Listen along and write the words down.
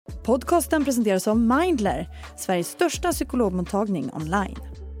Podcasten presenteras av Mindler, Sveriges största psykologmottagning online.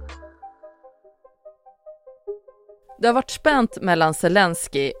 Det har varit spänt mellan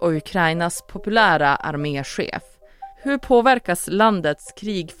Zelenskiy och Ukrainas populära arméchef. Hur påverkas landets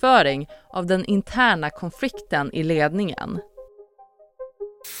krigföring av den interna konflikten i ledningen?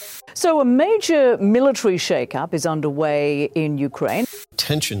 So a major military shake-up is underway in Ukraine.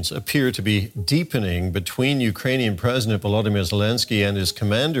 Tensions appear to be deepening between Ukrainian President Volodymyr Zelenskiy and his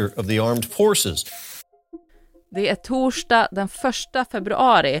commander of the armed forces. Det är torsdag den 1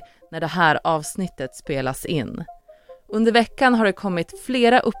 februari när det här avsnittet spelas in. Under veckan har det kommit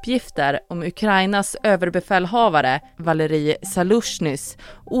flera uppgifter om Ukrainas överbefälhavare Valery Zaluzhnys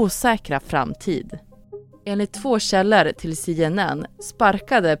osäkra framtid. Enligt 2 källor till CNN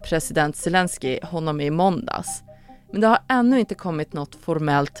sparkade president Zelenskiy honom i måndags. Men det har ännu inte kommit något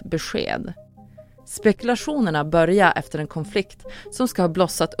formellt besked. Spekulationerna börjar efter en konflikt som ska ha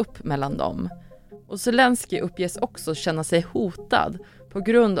blossat upp mellan dem. Och Zelenskiy uppges också känna sig hotad på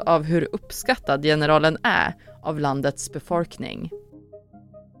grund av hur uppskattad generalen är av landets befolkning.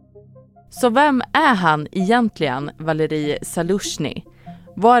 Så vem är han egentligen, Valery Zaluzhny?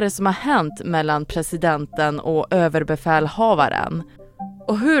 Vad är det som har hänt mellan presidenten och överbefälhavaren?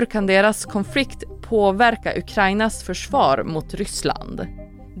 Och hur kan deras konflikt påverka Ukrainas försvar mot Ryssland?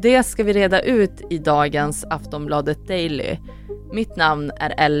 Det ska vi reda ut i dagens Aftonbladet Daily. Mitt namn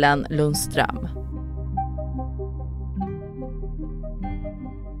är Ellen Lundström.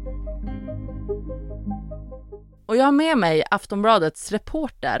 Och jag har med mig Aftonbladets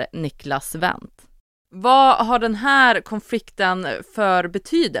reporter Niclas Vent. Vad har den här konflikten för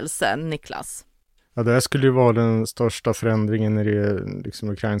betydelse, Niclas? Ja, det här skulle ju vara den största förändringen i det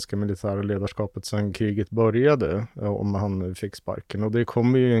ukrainska militära ledarskapet sedan kriget började, om han fick sparken. Och det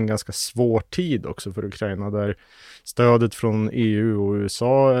kommer ju en ganska svår tid också för Ukraina, där stödet från EU och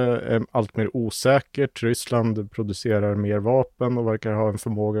USA är allt mer osäkert. Ryssland producerar mer vapen och verkar ha en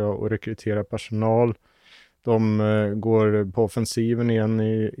förmåga att rekrytera personal. De går på offensiven igen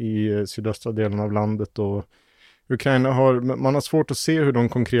i sydöstra delen av landet, och Ukraina man har svårt att se hur de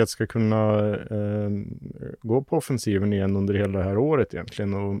konkret ska kunna gå på offensiven igen under hela det här året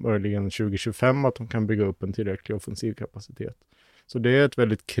egentligen, och möjligen 2025 att de kan bygga upp en tillräcklig offensivkapacitet. Så det är ett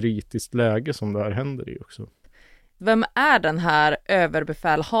väldigt kritiskt läge som det här händer i också. Vem är den här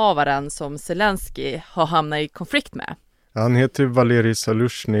överbefälhavaren som Zelenskiy har hamnat i konflikt med? Han heter Valery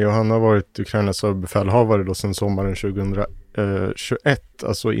Zaluzhny och han har varit Ukrainas överbefälhavare då sedan sommaren 2021,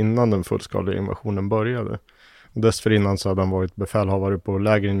 alltså innan den fullskaliga invasionen började. Och dessförinnan så hade han varit befälhavare på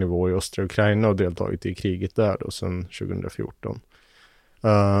lägre nivå i östra Ukraina och deltagit i kriget där då sedan 2014.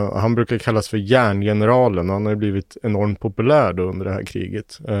 Han brukar kallas för järngeneralen, och han har blivit enormt populär då under det här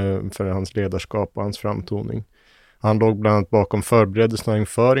kriget för hans ledarskap och hans framtoning. Han låg bland annat bakom förberedelserna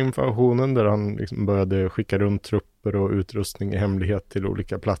inför invasionen, där han började skicka runt trupper och utrustning i hemlighet till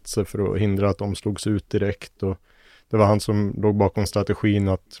olika platser för att hindra att de slogs ut direkt. Och det var han som låg bakom strategin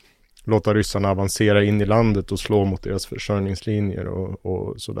att låta ryssarna avancera in i landet och slå mot deras försörjningslinjer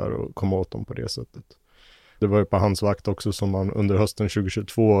och sådär, och komma åt dem på det sättet. Det var ju på hans vakt också som man under hösten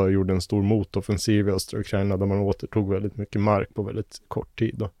 2022 gjorde en stor motoffensiv i östra Ukraina, där man återtog väldigt mycket mark på väldigt kort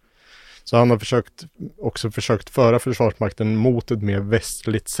tid då. Så han har försökt föra försvarsmakten mot ett mer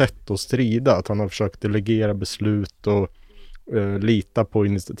västligt sätt att strida. Att han har försökt delegera beslut och lita på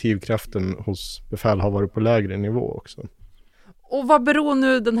initiativkraften hos befälhavare på lägre nivå också. Och vad beror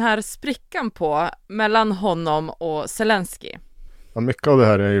nu den här sprickan på mellan honom och Zelenskiy? Ja, mycket av det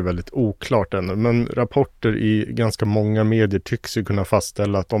här är ju väldigt oklart ännu, men rapporter i ganska många medier tycks ju kunna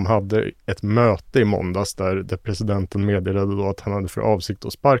fastställa att de hade ett möte i måndags där presidenten meddelade då att han hade för avsikt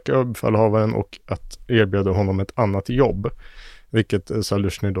att sparka överbefälhavaren och att erbjuda honom ett annat jobb, vilket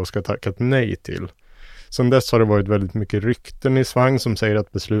Zaluzhny då ska tackat nej till. Sen dess har det varit väldigt mycket rykten i svang som säger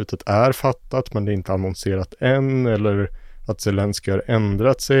att beslutet är fattat, men det är inte annonserat än, eller att Zelenskiy har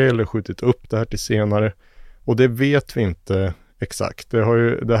ändrat sig eller skjutit upp det här till senare. Och det vet vi inte exakt. Det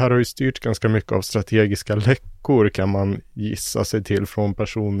här har ju styrt ganska mycket av strategiska läckor, kan man gissa sig till, från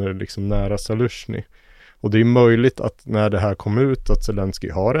personer nära Zaluzhny. Och det är möjligt att när det här kom ut att Zelenskiy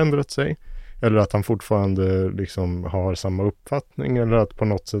har ändrat sig, eller att han fortfarande har samma uppfattning, eller att på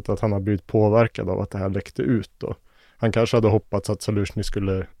något sätt att han har blivit påverkad av att det här läckte ut då. Han kanske hade hoppats att Zaluzhny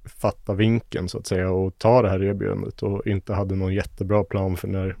skulle fatta vinkeln så att säga och ta det här erbjudandet, och inte hade någon jättebra plan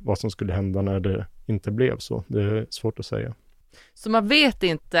för vad som skulle hända när det inte blev så. Det är svårt att säga. Så man vet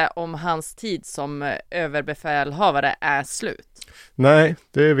inte om hans tid som överbefälhavare är slut? Nej,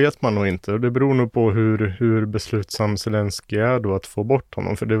 det vet man nog inte. Det beror nog på hur beslutsam Zelenskiy är då att få bort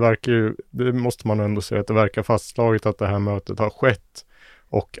honom. För det måste man ändå säga att det verkar fastslaget att det här mötet har skett.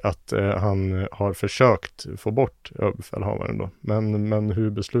 Och att han har försökt få bort överbefälhavaren då. Men hur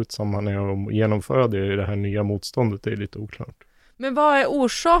beslutsam han är att genomföra det i det här nya motståndet är lite oklart. Men vad är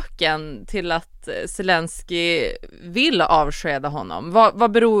orsaken till att Zelenskiy vill avskeda honom?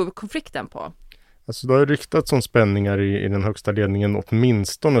 Vad beror konflikten på? Alltså det har ryktats om spänningar i den högsta ledningen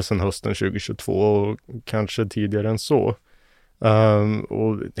åtminstone sedan hösten 2022 och kanske tidigare än så.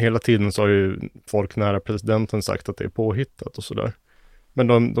 Och hela tiden så har ju folk nära presidenten sagt att det är påhittat och sådär.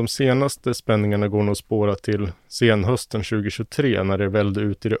 Men de senaste spänningarna går nog att spåra till senhösten 2023 när det välde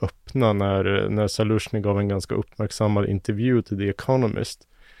ut i det öppna när Zaluzhny gav en ganska uppmärksammad intervju till The Economist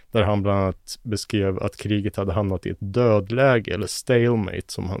där han bland annat beskrev att kriget hade hamnat i ett dödläge eller stalemate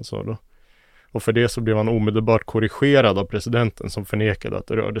som han sa då. Och för det så blev han omedelbart korrigerad av presidenten som förnekade att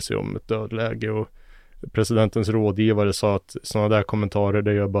det rörde sig om ett dödläge och presidentens rådgivare sa att sådana där kommentarer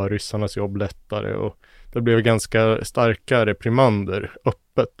det gör bara ryssarnas jobb lättare och det blev ganska starka reprimander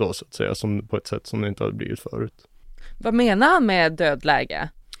öppet då så att säga som på ett sätt som det inte hade blivit förut. Vad menar han med dödläge?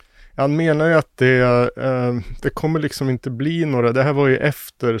 Han menar ju att det kommer liksom inte bli några, det här var ju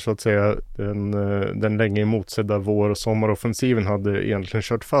efter så att säga den länge emotsedda vår- och sommaroffensiven hade egentligen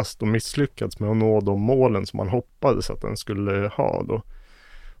kört fast och misslyckats med att nå de målen som man hoppades att den skulle ha då.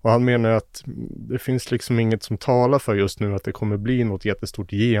 Och han menar att det finns liksom inget som talar för just nu att det kommer bli något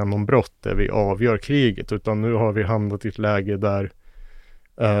jättestort genombrott där vi avgör kriget utan nu har vi hamnat i ett läge där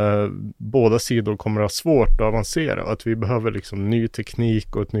båda sidor kommer att ha svårt att avancera och att vi behöver liksom ny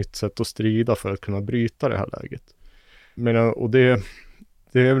teknik och ett nytt sätt att strida för att kunna bryta det här läget. Och det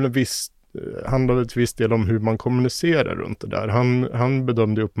är väl handlar väl ett visst del om hur man kommunicerar runt det där. Han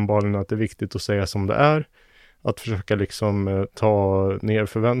bedömde uppenbarligen att det är viktigt att säga som det är. Att försöka liksom ta ner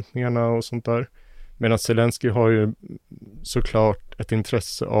förväntningarna och sånt där. Medan Zelenskiy har ju såklart ett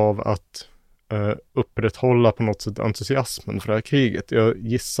intresse av att upprätthålla på något sätt entusiasmen för det här kriget. Jag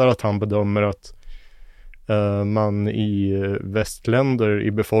gissar att han bedömer att man i västländer,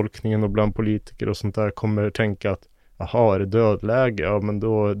 i befolkningen och bland politiker och sånt där kommer tänka att jaha, är det dödläge? Ja, men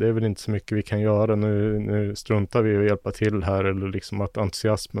då det är väl inte så mycket vi kan göra. Nu struntar vi och hjälpa till här eller liksom att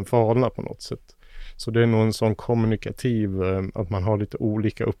entusiasmen falnar på något sätt. Så det är nog en sån kommunikativ att man har lite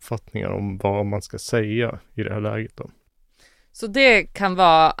olika uppfattningar om vad man ska säga i det här läget då. Så det kan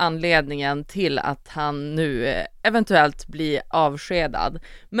vara anledningen till att han nu eventuellt blir avskedad.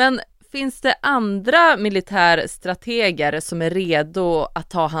 Men finns det andra militärstrateger som är redo att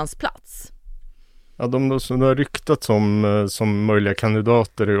ta hans plats? Ja, de som har ryktats som möjliga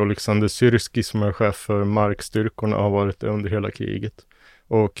kandidater är Oleksandr Syrskij som är chef för markstyrkorna har varit det under hela kriget.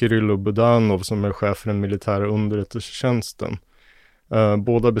 Och Kirilo Budanov som är chef för den militära underrättelsetjänsten.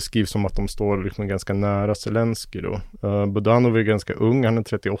 Båda beskrivs som att de står liksom ganska nära Zelenskiy då. Budanov är ganska ung, han är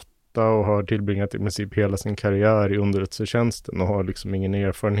 38 och har tillbringat i princip hela sin karriär i underrättelsetjänsten och har liksom ingen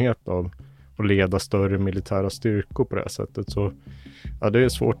erfarenhet av att leda större militära styrkor på det här sättet. Så ja, det är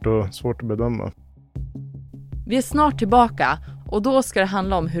svårt att bedöma. Vi är snart tillbaka och då ska det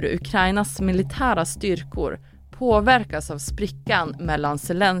handla om hur Ukrainas militära styrkor påverkas av sprickan mellan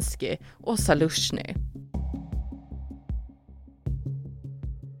Zelenskiy och Zaluzhny.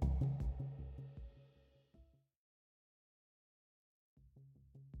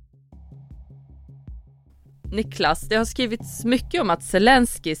 Niclas, det har skrivits mycket om att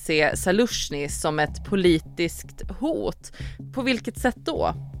Zelenskiy ser Zaluzhny som ett politiskt hot. På vilket sätt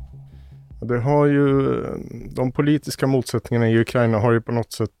då? Det har ju, de politiska motsättningarna i Ukraina har ju på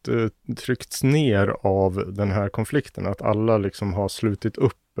något sätt tryckts ner av den här konflikten. Att alla liksom har slutit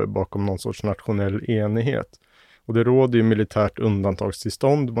upp bakom någon sorts nationell enighet. Och det råder ju militärt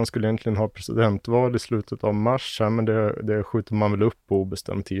undantagstillstånd. Man skulle egentligen ha presidentval i slutet av mars här, men det skjuter man väl upp på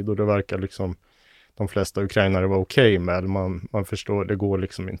obestämd tid. Och det verkar liksom de flesta ukrainare vara okej med. Man förstår, det går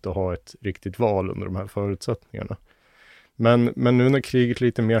liksom inte att ha ett riktigt val under de här förutsättningarna. Men nu när kriget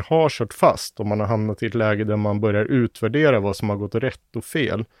lite mer har kört fast och man har hamnat i ett läge där man börjar utvärdera vad som har gått rätt och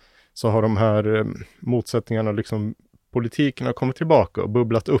fel, så har de här motsättningarna, liksom politiken har kommit tillbaka och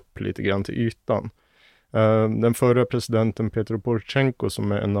bubblat upp lite grann till ytan. Den förra presidenten Petro Poroshenko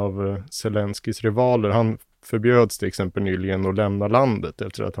som är en av Zelenskys rivaler, han förbjöds till exempel nyligen att lämna landet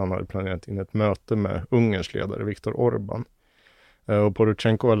efter att han hade planerat in ett möte med Ungerns ledare Viktor Orbán. Och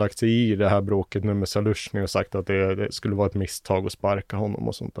Poroshenko har lagt sig i det här bråket nu med Zaluzhny och sagt att det skulle vara ett misstag att sparka honom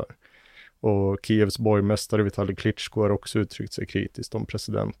och sånt där. Och Kievs borgmästare Vitali Klitschko har också uttryckt sig kritiskt om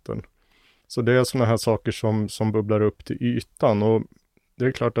presidenten. Så det är sådana här saker som bubblar upp till ytan. Och det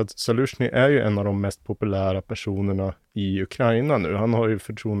är klart att Zaluzhny är ju en av de mest populära personerna i Ukraina nu. Han har ju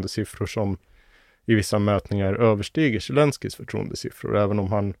förtroendesiffror som i vissa mätningar överstiger Zelenskys förtroendesiffror. Även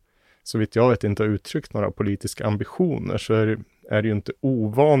om han, så vitt jag vet, inte har uttryckt några politiska ambitioner, så är är det ju inte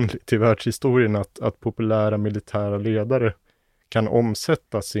ovanligt i världshistorien att populära militära ledare kan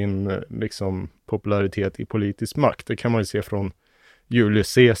omsätta sin liksom, popularitet i politisk makt. Det kan man ju se från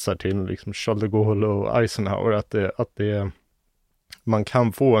Julius Caesar till liksom, Charles de Gaulle och Eisenhower, att man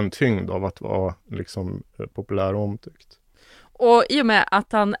kan få en tyngd av att vara liksom, populär och omtyckt. Och i och med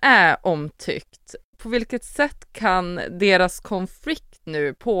att han är omtyckt, på vilket sätt kan deras konflikt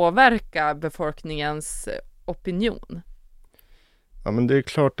nu påverka befolkningens opinion? Ja, men det är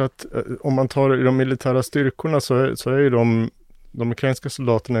klart att om man tar de militära styrkorna så är ju de ukrainska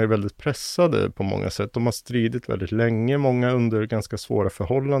soldaterna är väldigt pressade på många sätt. De har stridit väldigt länge, många under ganska svåra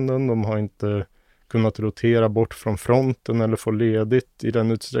förhållanden. De har inte kunnat rotera bort från fronten eller få ledigt i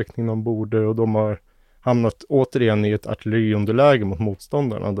den utsträckning de borde, och de har hamnat återigen i ett artilleriunderläge mot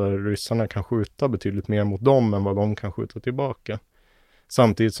motståndarna där ryssarna kan skjuta betydligt mer mot dem än vad de kan skjuta tillbaka.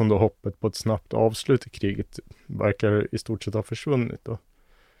 Samtidigt som då hoppet på ett snabbt avslut i kriget verkar i stort sett ha försvunnit då.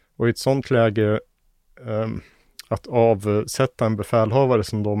 Och i ett sånt läge att avsätta en befälhavare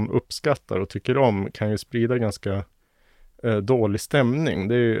som de uppskattar och tycker om kan ju sprida ganska dålig stämning.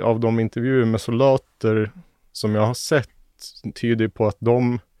 Det är, av de intervjuer med soldater som jag har sett tyder på att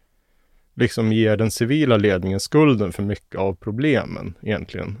de liksom ger den civila ledningen skulden för mycket av problemen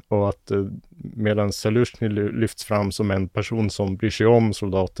egentligen. Och att medan Zaluzhny lyfts fram som en person som bryr sig om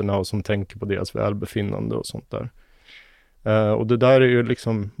soldaterna och som tänker på deras välbefinnande och sånt där. Och det där är ju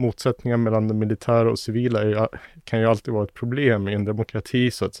liksom motsättningar mellan det militära och civila kan ju alltid vara ett problem i en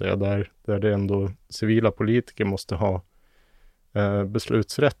demokrati så att säga, där det ändå civila politiker måste ha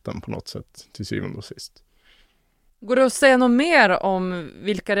beslutsrätten på något sätt till syvende och sist. Går det att säga något mer om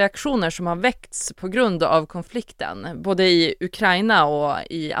vilka reaktioner som har väckts på grund av konflikten, både i Ukraina och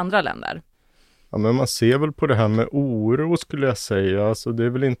i andra länder? Ja, men man ser väl på det här med oro skulle jag säga. Alltså det är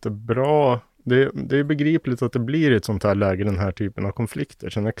väl inte bra. Det är begripligt att det blir ett sånt här läge, den här typen av konflikter.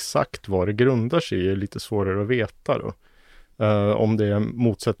 Sen exakt vad det grundar sig i är lite svårare att veta då. Om det är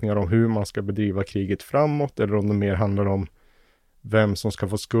motsättningar om hur man ska bedriva kriget framåt, eller om det mer handlar om vem som ska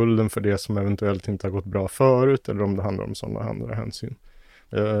få skulden för det som eventuellt inte har gått bra förut, eller om det handlar om sådana andra hänsyn.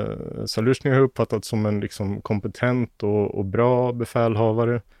 Zaluzhny har uppfattats som en liksom kompetent och bra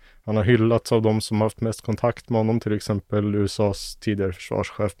befälhavare. Han har hyllats av de som har haft mest kontakt med honom, till exempel USAs tidigare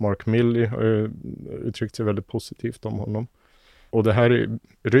försvarschef Mark Milley har uttryckt sig väldigt positivt om honom. Och det här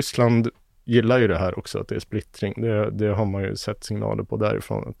Ryssland gillar ju det här också, att det är splittring. Det har man ju sett signaler på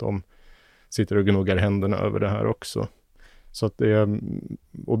därifrån, att de sitter och gnuggar händerna över det här också. Så att det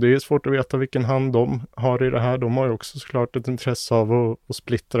är svårt att veta vilken hand de har i det här. De har ju också såklart ett intresse av att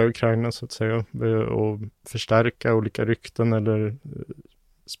splittra Ukraina så att säga, och förstärka olika rykten eller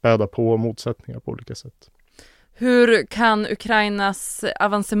späda på motsättningar på olika sätt. Hur kan Ukrainas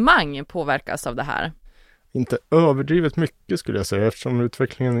avancemang påverkas av det här? Inte överdrivet mycket skulle jag säga, eftersom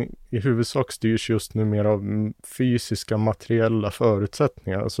utvecklingen i huvudsak styrs just nu mer av fysiska materiella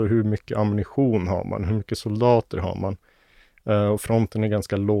förutsättningar. Alltså hur mycket ammunition har man, hur mycket soldater har man. Och fronten är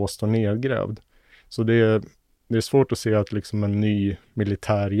ganska låst och nedgrävd. Så det är svårt att se att liksom en ny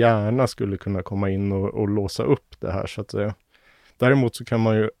militär hjärna skulle kunna komma in och låsa upp det här så att säga. Däremot så kan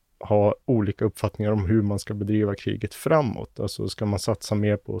man ju ha olika uppfattningar om hur man ska bedriva kriget framåt. Alltså ska man satsa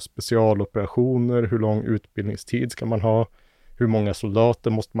mer på specialoperationer, hur lång utbildningstid ska man ha, hur många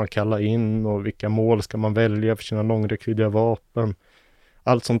soldater måste man kalla in och vilka mål ska man välja för sina långräckviddiga vapen.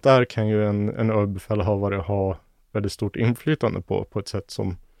 Allt sånt där kan ju en överbefälhavare ha väldigt stort inflytande på ett sätt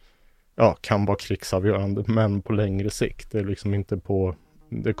som kan vara krigsavgörande, men på längre sikt. Det är liksom inte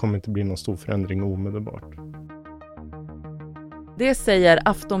det kommer inte bli någon stor förändring omedelbart. Det säger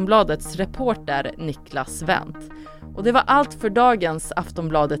Aftonbladets reporter Niclas Vent. Och det var allt för dagens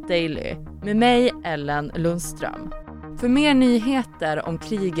Aftonbladet Daily med mig, Ellen Lundström. För mer nyheter om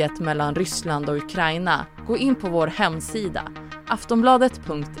kriget mellan Ryssland och Ukraina, gå in på vår hemsida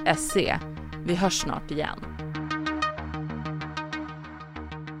aftonbladet.se. Vi hörs snart igen.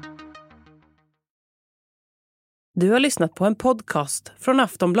 Du har lyssnat på en podcast från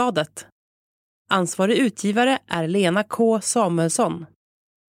Aftonbladet. Ansvarig utgivare är Lena K. Samuelsson.